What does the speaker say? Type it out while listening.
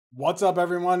What's up,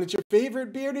 everyone? It's your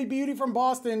favorite beardy beauty from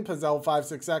Boston,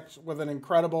 Pizzelle56X, with an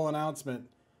incredible announcement.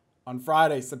 On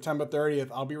Friday, September 30th,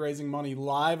 I'll be raising money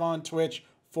live on Twitch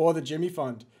for the Jimmy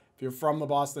Fund. If you're from the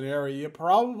Boston area, you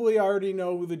probably already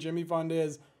know who the Jimmy Fund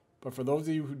is, but for those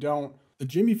of you who don't, the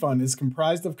Jimmy Fund is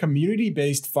comprised of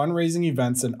community-based fundraising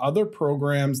events and other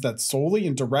programs that solely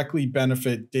and directly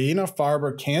benefit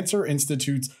Dana-Farber Cancer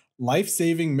Institute's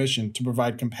life-saving mission to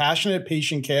provide compassionate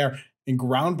patient care and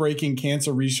groundbreaking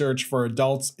cancer research for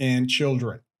adults and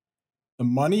children. The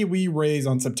money we raise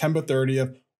on September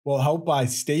 30th will help buy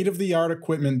state-of-the-art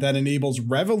equipment that enables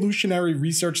revolutionary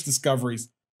research discoveries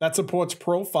that supports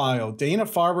Profile,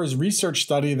 Dana-Farber's research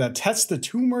study that tests the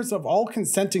tumors of all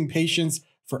consenting patients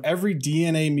for every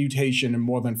DNA mutation in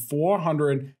more than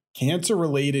 400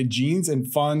 cancer-related genes,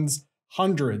 and funds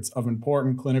hundreds of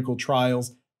important clinical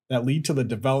trials that lead to the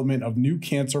development of new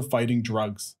cancer-fighting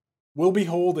drugs. We'll be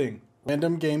holding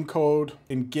random game code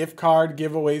and gift card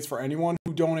giveaways for anyone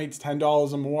who donates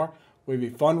 $10 or more. We have a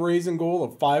fundraising goal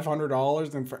of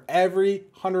 $500, and for every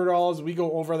 $100 we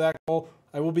go over that goal,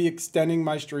 I will be extending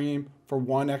my stream for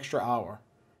 1 extra hour.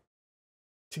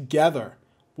 Together,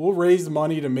 we'll raise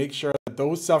money to make sure that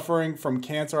those suffering from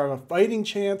cancer have a fighting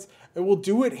chance, and we'll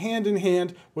do it hand in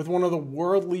hand with one of the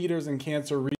world leaders in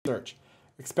cancer research.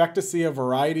 Expect to see a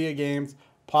variety of games,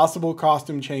 possible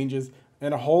costume changes,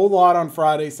 and a whole lot on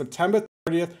Friday, September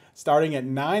 30th, starting at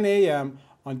 9 a.m.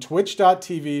 on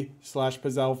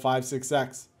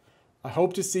twitch.tv/Pizzelle56X. I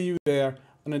hope to see you there,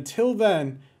 and until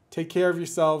then, take care of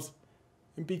yourselves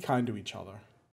and be kind to each other.